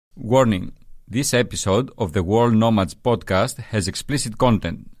Warning: this episode of the World Nomads Podcast has explicit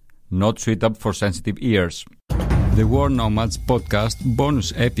content, not suitable for sensitive ears. The World Nomads Podcast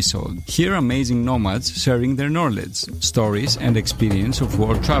bonus episode. Hear amazing nomads sharing their knowledge, stories and experience of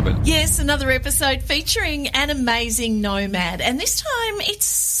world travel. Yes, another episode featuring an amazing nomad. And this time it's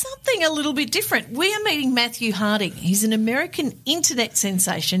something a little bit different. We are meeting Matthew Harding. He's an American internet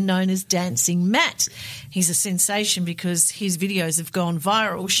sensation known as Dancing Matt. He's a sensation because his videos have gone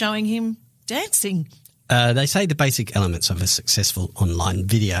viral showing him dancing. They say the basic elements of a successful online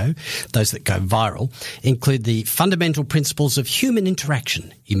video, those that go viral, include the fundamental principles of human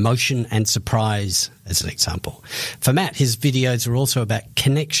interaction, emotion and surprise, as an example. For Matt, his videos are also about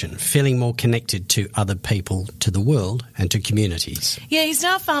connection, feeling more connected to other people, to the world and to communities. Yeah, he's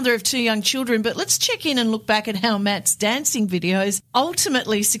now father of 2 young children, but let's check in and look back at how Matt's dancing videos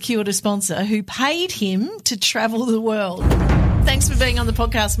ultimately secured a sponsor who paid him to travel the world. Thanks for being on the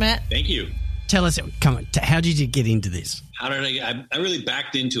podcast, Matt. Thank you. Tell us, how did you get into this? How did I really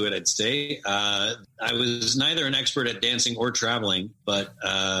backed into it, I'd say. I was neither an expert at dancing or traveling, but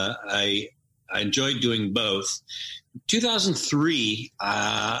I enjoyed doing both. 2003,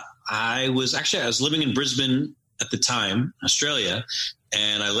 I was living in Brisbane at the time, Australia,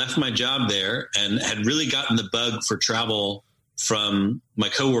 and I left my job there and had really gotten the bug for travel from my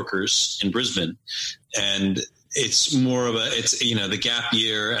coworkers in Brisbane. And it's more of the gap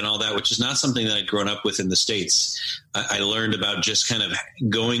year and all that, which is not something that I'd grown up with in the States. I learned about just kind of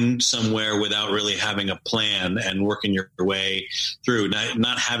going somewhere without really having a plan and working your way through,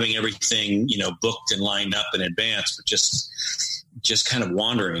 not having everything, booked and lined up in advance, but just kind of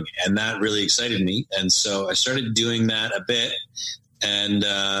wandering. And that really excited me. And so I started doing that a bit. And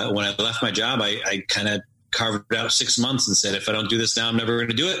when I left my job, I kind of carved out 6 months and said, if I don't do this now, I'm never going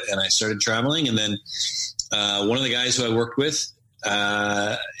to do it. And I started traveling. And then one of the guys who I worked with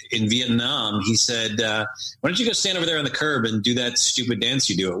in Vietnam, he said, why don't you go stand over there on the curb and do that stupid dance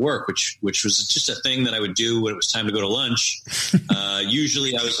you do at work, which was just a thing that I would do when it was time to go to lunch.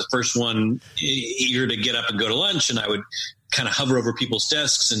 Usually I was the first one eager to get up and go to lunch, and I would kind of hover over people's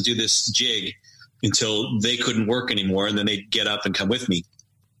desks and do this jig until they couldn't work anymore, and then they'd get up and come with me.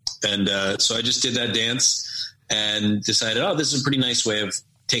 And so I just did that dance and decided, this is a pretty nice way of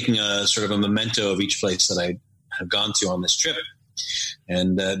taking a sort of a memento of each place that I have gone to on this trip.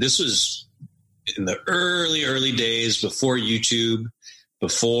 And this was in the early days before YouTube,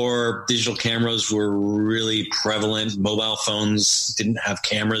 before digital cameras were really prevalent. Mobile phones didn't have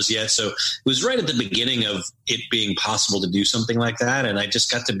cameras yet. So it was right at the beginning of it being possible to do something like that. And I just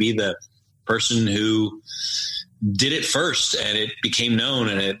got to be the person who did it first, and it became known.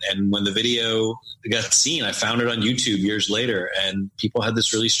 And when the video got seen, I found it on YouTube years later, and people had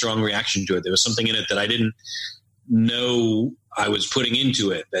this really strong reaction to it. There was something in it that I didn't know I was putting into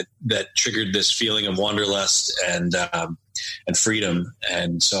it that triggered this feeling of wanderlust and freedom.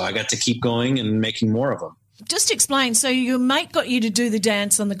 And so I got to keep going and making more of them. Just explain. So your mate got you to do the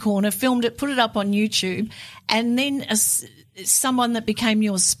dance on the corner, filmed it, put it up on YouTube, and then someone that became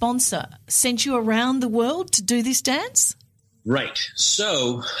your sponsor sent you around the world to do this dance? Right.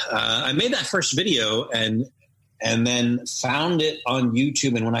 So I made that first video and then found it on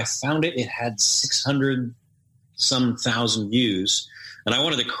YouTube. And when I found it, it had 600-some thousand views. And I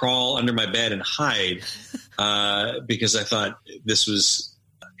wanted to crawl under my bed and hide because I thought this was,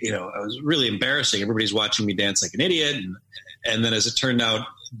 I was really embarrassing. Everybody's watching me dance like an idiot. And then as it turned out,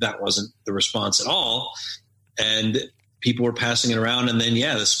 that wasn't the response at all. And people were passing it around. And then,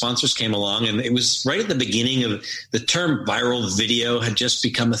 the sponsors came along, and it was right at the beginning of the term viral video had just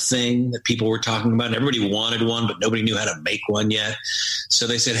become a thing that people were talking about, and everybody wanted one, but nobody knew how to make one yet. So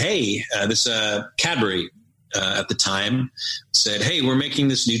they said, hey, this Cadbury at the time said, hey, we're making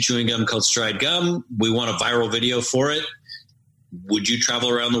this new chewing gum called Stride Gum. We want a viral video for it. Would you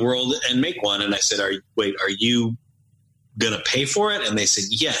travel around the world and make one? And I said, are you going to pay for it? And they said,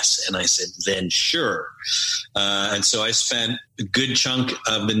 yes. And I said, then sure. And so I spent a good chunk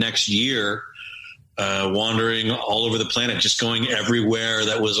of the next year wandering all over the planet, just going everywhere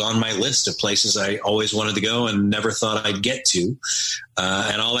that was on my list of places I always wanted to go and never thought I'd get to.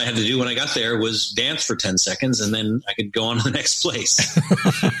 And all I had to do when I got there was dance for 10 seconds, and then I could go on to the next place.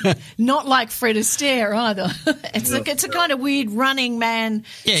 Not like Fred Astaire either. It's a kind of weird Running Man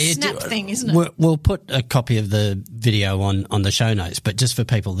snap thing, isn't it? We'll put a copy of the video on the show notes, but just for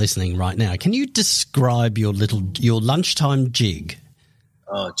people listening right now, can you describe your lunchtime jig?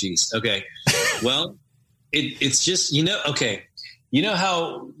 Oh, geez. Okay. Well, it's just, okay. You know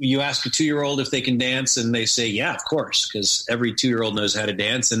how you ask a 2-year-old if they can dance and they say, yeah, of course, because every 2-year-old knows how to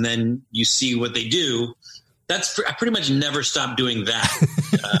dance. And then you see what they do. I pretty much never stopped doing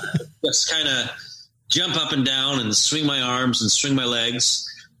that just kind of jump up and down and swing my arms and swing my legs.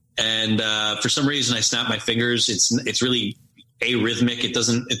 And for some reason, I snap my fingers. It's really arrhythmic. It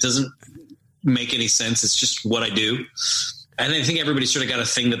doesn't make any sense. It's just what I do. And I think everybody's sort of got a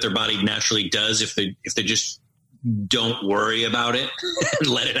thing that their body naturally does if they just don't worry about it and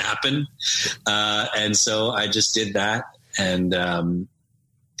let it happen. And so I just did that. And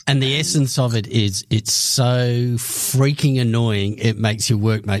the essence of it is it's so freaking annoying. It makes your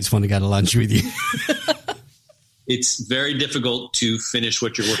workmates want to go to lunch with you. It's very difficult to finish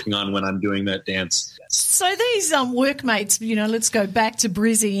what you're working on when I'm doing that dance. So these workmates, let's go back to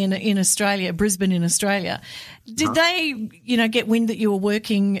Brisbane in Australia. Did they, get wind that you were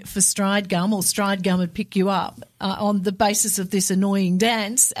working for Stride Gum, or Stride Gum had picked you up on the basis of this annoying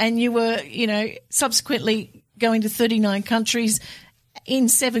dance, and you were, subsequently going to 39 countries in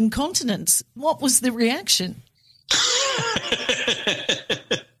 7 continents? What was the reaction?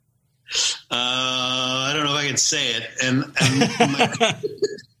 I don't know if I can say it, and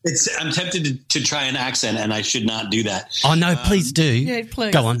I'm tempted to try an accent, and I should not do that. Oh no, please do. Yeah,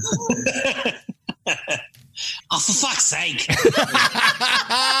 please. Go on. Oh, for fuck's sake!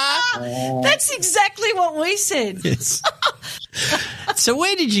 That's exactly what we said. Yes. So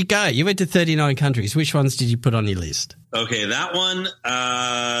where did you go? You went to 39 countries. Which ones did you put on your list? Okay, that one,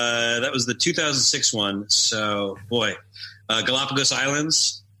 that was the 2006 one. So, boy, Galapagos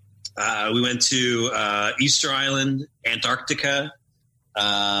Islands. We went to Easter Island, Antarctica.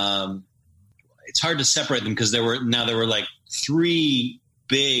 It's hard to separate them because there were like 3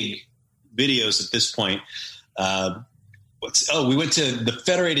 big videos at this point. We went to the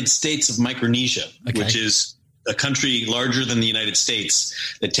Federated States of Micronesia, which is a country larger than the United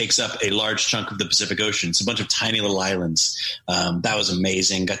States that takes up a large chunk of the Pacific Ocean. It's a bunch of tiny little islands. That was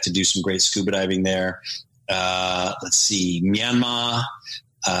amazing. Got to do some great scuba diving there. Let's see, Myanmar,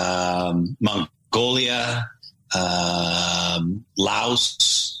 Mongolia,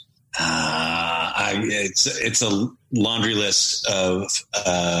 Laos. It's a laundry list of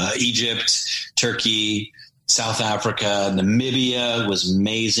Egypt, Turkey, South Africa. Namibia was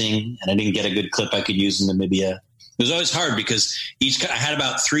amazing, and I didn't get a good clip I could use in Namibia. It was always hard because I had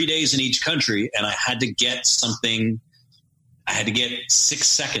about 3 days in each country, and I had to get something. I had to get 6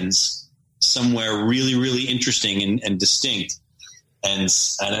 seconds somewhere really, really interesting and distinct. And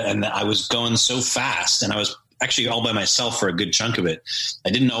I was going so fast, and I was actually all by myself for a good chunk of it.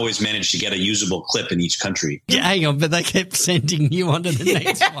 I didn't always manage to get a usable clip in each country. Yeah, hang on, but they kept sending you on to the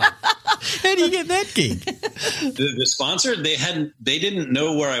next one. How do you get that gig? The sponsor, they didn't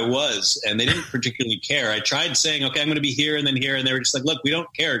know where I was, and they didn't particularly care. I tried saying, okay, I'm going to be here and then here, and they were just like, look, we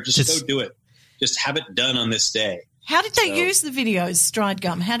don't care. Just go do it. Just have it done on this day. How did they use the videos, Stride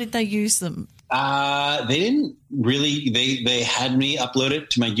Gum? How did they use them? They didn't really. They had me upload it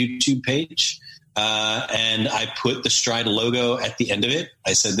to my YouTube page, and I put the Stride logo at the end of it.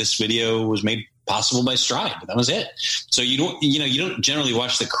 I said this video was made possible by Stride. That was it. So you don't generally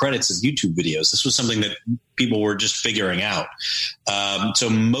watch the credits of YouTube videos. This was something that people were just figuring out. So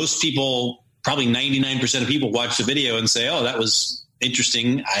most people, probably 99% of people, watch the video and say, "Oh, that was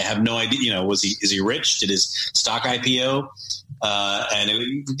interesting. I have no idea. Is he rich? Did his stock IPO?" And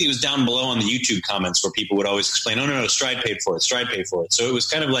it was down below on the YouTube comments where people would always explain, "Oh no, Stride paid for it. Stride paid for it." So it was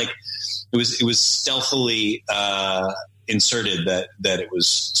kind of like it was stealthily inserted that it was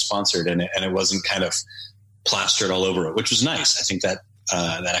sponsored, and it wasn't kind of plastered all over it, which was nice. I think that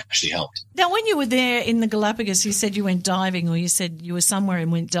actually helped. Now, when you were there in the Galapagos, you said you went diving, or you said you were somewhere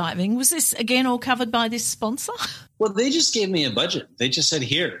and went diving. Was this again all covered by this sponsor? Well, they just gave me a budget. They just said,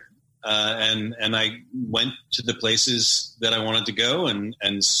 here. And I went to the places that I wanted to go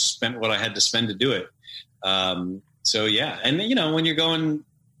and spent what I had to spend to do it. So, yeah. And, when you're going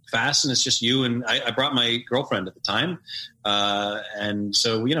fast and it's just you, and I brought my girlfriend at the time. And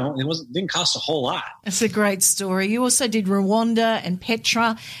so, it didn't cost a whole lot. That's a great story. You also did Rwanda and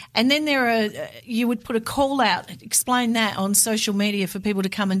Petra. And then you would put a call out, explain that on social media for people to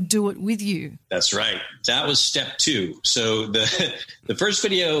come and do it with you. That's right. That was step 2. So the first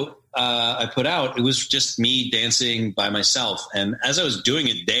video I put out, it was just me dancing by myself. And as I was doing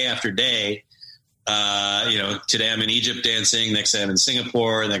it day after day, today I'm in Egypt dancing, next day I'm in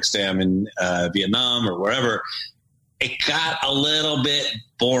Singapore, next day I'm in Vietnam or wherever. It got a little bit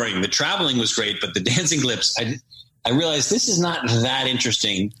boring. The traveling was great, but the dancing clips, I realized this is not that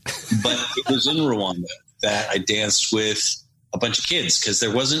interesting. But it was in Rwanda that I danced with a bunch of kids, because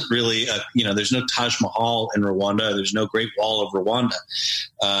there wasn't really there's no Taj Mahal in Rwanda. There's no Great Wall of Rwanda.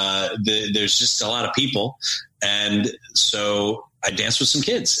 There's just a lot of people. And so I danced with some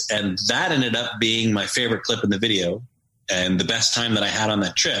kids, and that ended up being my favorite clip in the video. and the best time that I had on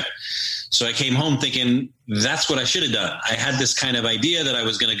that trip. So I came home thinking that's what I should have done. I had this kind of idea that I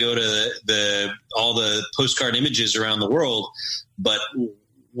was going to go to all the postcard images around the world, but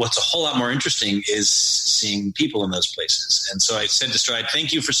what's a whole lot more interesting is seeing people in those places. And so I said to Stride,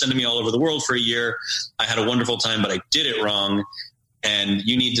 thank you for sending me all over the world for a year. I had a wonderful time, but I did it wrong. And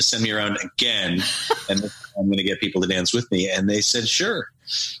you need to send me around again. And I'm going to get people to dance with me. And they said, sure.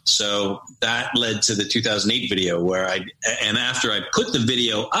 So that led to the 2008 video and after I put the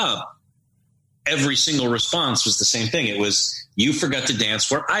video up, every single response was the same thing. It was, you forgot to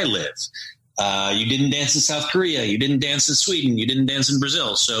dance where I live. You didn't dance in South Korea. You didn't dance in Sweden. You didn't dance in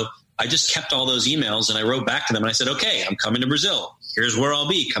Brazil. So I just kept all those emails and I wrote back to them and I said, okay, I'm coming to Brazil. Here's where I'll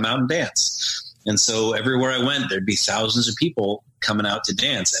be. Come out and dance. And so everywhere I went, there'd be thousands of people coming out to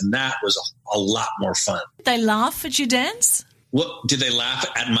dance. And that was a lot more fun. Did they laugh at your dance? What, did they laugh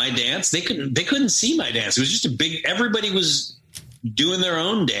at my dance? They couldn't see my dance. It was just everybody was doing their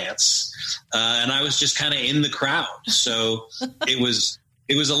own dance. And I was just kind of in the crowd. So it was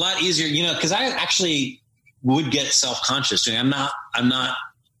a lot easier, because I actually would get self-conscious. I'm not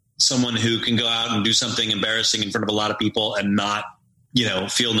someone who can go out and do something embarrassing in front of a lot of people and not,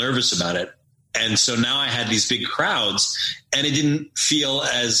 feel nervous about it. And so now I had these big crowds and it didn't feel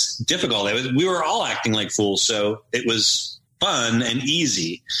as difficult. We were all acting like fools. So it was fun and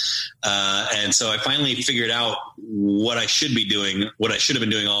easy. And so I finally figured out what I should be doing, what I should have been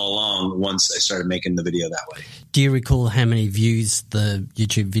doing all along once I started making the video that way. Do you recall how many views the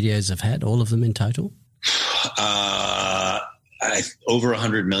YouTube videos have had, all of them in total? Over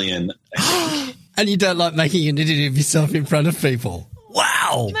 100 million, I think. And you don't like making an idiot of yourself in front of people?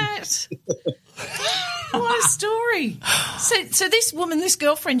 Wow. Matt. What a story. So this woman, this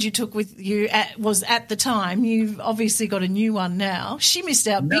girlfriend you took with you was at the time, you've obviously got a new one now. She missed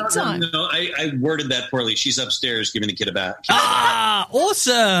out big time. No, I worded that poorly. She's upstairs giving the kid a bath.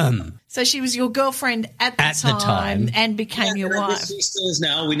 Awesome. So she was your girlfriend at the time and became your wife. She still is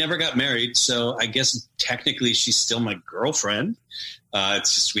now. We never got married, so I guess technically she's still my girlfriend.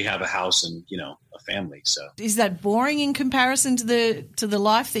 It's just we have a house and, a family. So is that boring in comparison to the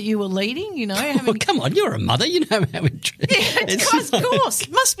life that you were leading? Well, come on, you're a mother. You know how it is. Of course.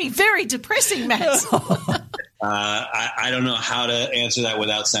 It must be very depressing, Matt. I don't know how to answer that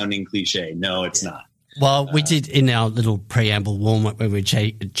without sounding cliche. No, it's not. Well, we did in our little preamble warm-up when we were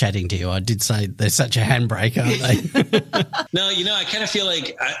chatting to you. I did say they're such a handbrake, aren't they? No, I kind of feel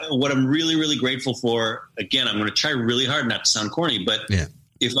like what I'm really, really grateful for, again, I'm going to try really hard not to sound corny, but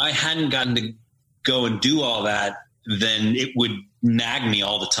if I hadn't gotten to go and do all that, then it would nag me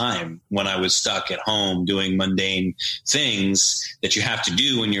all the time when I was stuck at home doing mundane things that you have to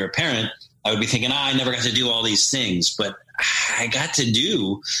do when you're a parent. I would be thinking, I never got to do all these things, but I got to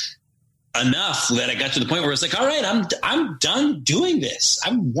do enough that I got to the point where it's like, all right, I'm done doing this.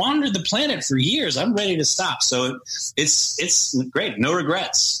 I've wandered the planet for years. I'm ready to stop. So it's great. No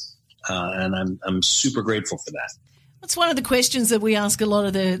regrets. And I'm super grateful for that. It's one of the questions that we ask a lot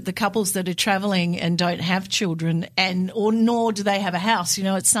of the couples that are traveling and don't have children nor do they have a house.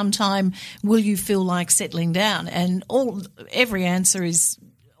 At some time, will you feel like settling down? And every answer is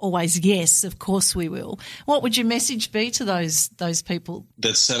always yes, of course we will. What would your message be to those people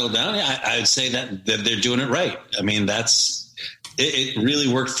that settle down? I'd say that they're doing it right. I mean, it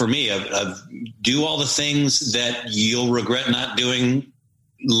really worked for me. Do all the things that you'll regret not doing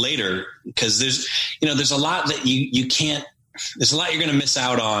later, because there's a lot that you can't. There's a lot you're going to miss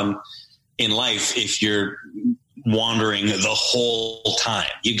out on in life if you're wandering the whole time.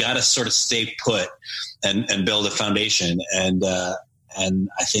 You got to sort of stay put and build a foundation and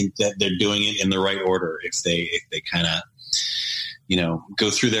I think that they're doing it in the right order if they kind of, go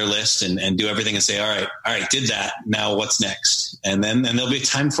through their list and do everything and say, all right, did that. Now what's next? And there'll be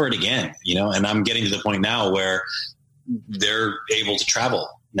time for it again, and I'm getting to the point now where they're able to travel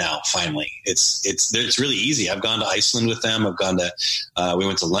now. Finally, it's really easy. I've gone to Iceland with them. I've gone to, we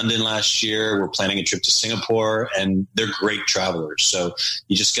went to London last year. We're planning a trip to Singapore, and they're great travelers. So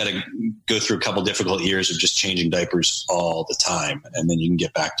you just got to go through a couple difficult years of just changing diapers all the time, and then you can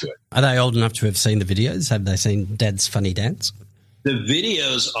get back to it. Are they old enough to have seen the videos? Have they seen Dad's funny dance? The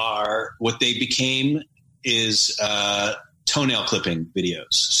videos are what they became is, toenail clipping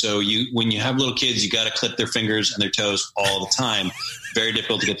videos. So when you have little kids, you got to clip their fingers and their toes all the time. Very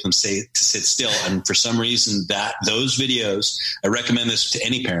difficult to get them to sit still. And for some reason those videos, I recommend this to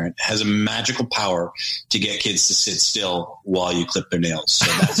any parent, has a magical power to get kids to sit still while you clip their nails. So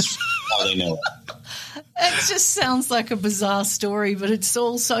that's how they know it. It just sounds like a bizarre story, but it's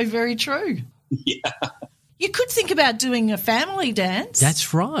also very true. Yeah. You could think about doing a family dance.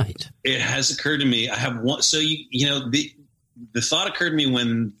 That's right. It has occurred to me. I have one. So, the thought occurred to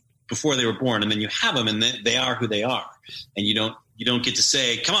me before they were born, and then you have them, and they are who they are, and you don't get to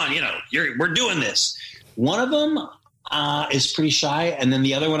say, "Come on, we're doing this." One of them is pretty shy, and then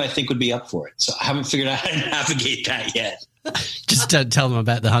the other one I think would be up for it. So I haven't figured out how to navigate that yet. Just don't tell them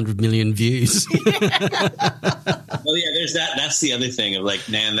about the 100 million views. Well, yeah, there's that. That's the other thing of like,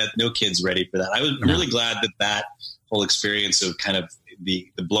 man, that no kid's ready for that. I'm really glad that whole experience of kind of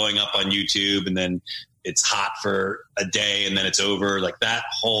the blowing up on YouTube and then it's hot for a day and then it's over. Like that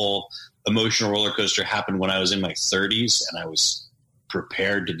whole emotional roller coaster happened when I was in my 30s and I was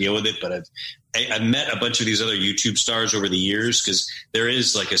prepared to deal with it. But I've met a bunch of these other YouTube stars over the years because there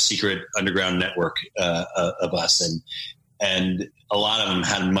is like a secret underground network of us. And a lot of them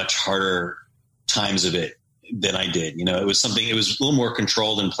had much harder times of it than I did. It was a little more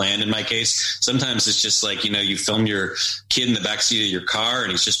controlled and planned in my case. Sometimes it's just like, you film your kid in the backseat of your car and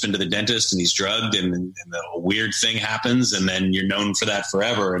he's just been to the dentist and he's drugged and a weird thing happens and then you're known for that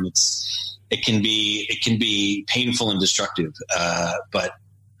forever. And it can be painful and destructive.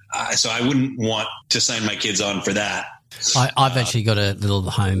 So I wouldn't want to sign my kids on for that. I've actually got a little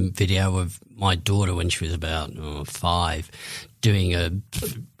home video of my daughter when she was about 5 doing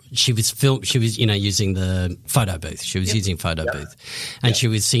she was using the photo booth. She was using photo booth and she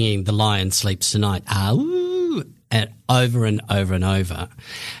was singing The Lion Sleeps Tonight, and over and over and over.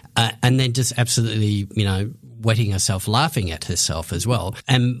 And then just absolutely, wetting herself, laughing at herself as well.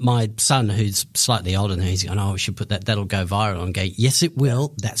 And my son, who's slightly older than her, he's going, "Oh, we should put that'll go viral." And go, "Yes, it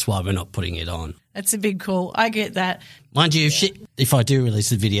will. That's why we're not putting it on." That's a big call. I get that. Mind you, if I do release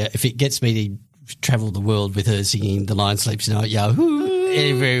the video, if it gets me to travel the world with her singing The Lion Sleeps Tonight,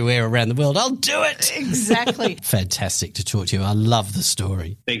 everywhere around the world, I'll do it. Exactly. Fantastic to talk to you. I love the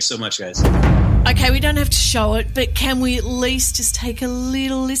story. Thanks so much, guys. Okay, we don't have to show it, but can we at least just take a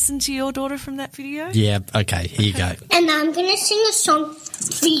little listen to your daughter from that video? Yeah, okay, here you go. And I'm going to sing a song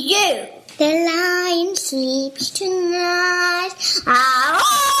for you. The lion sleeps tonight.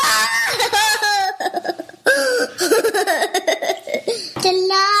 The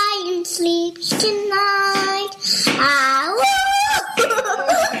lion sleeps tonight.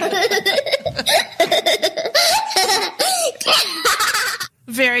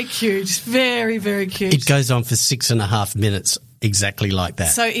 Very cute. Very, very cute. It goes on for 6.5 minutes, exactly like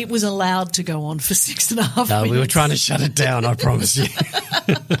that. So it was allowed to go on for 6.5 minutes. No, we were trying to shut it down, I promise you.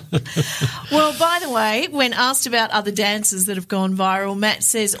 Well, by the way, when asked about other dances that have gone viral, Matt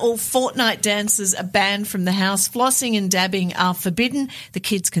says all fortnight dances are banned from the house. Flossing and dabbing are forbidden. The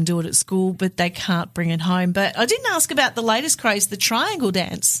kids can do it at school, but they can't bring it home. But I didn't ask about the latest craze, the triangle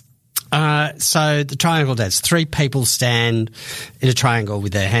dance. So the triangle dance, 3 people stand in a triangle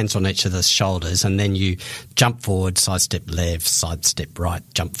with their hands on each other's shoulders, and then you jump forward, sidestep left, sidestep right,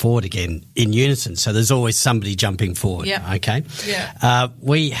 jump forward again in unison. So there's always somebody jumping forward. Yep. Okay. Yeah.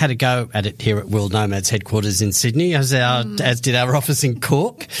 We had a go at it here at World Nomads headquarters in Sydney, as did our office in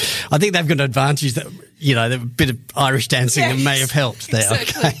Cork. I think they've got an advantage that, the bit of Irish dancing that may have helped there.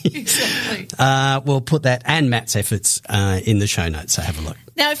 Exactly, okay. Exactly. We'll put that and Matt's efforts in the show notes, so have a look.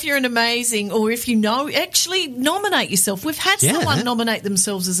 Now, if you're an amazing, or if actually nominate yourself. We've had someone nominate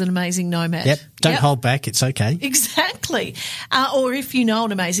themselves as an amazing nomad. Yep. Don't hold back. It's okay. Exactly. Or if you know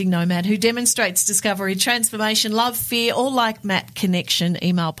an amazing nomad who demonstrates discovery, transformation, love, fear, or like Matt, connection,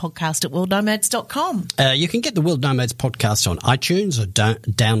 email podcast@worldnomads.com. You can get the World Nomads podcast on iTunes or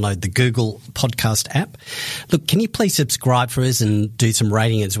download the Google podcast app. Look, can you please subscribe for us and do some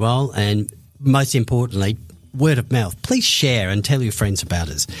rating as well? And most importantly, word of mouth. Please share and tell your friends about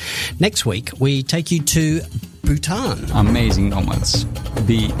us. Next week, we take you to Bhutan. Amazing nomads.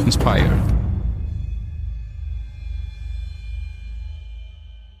 Be inspired.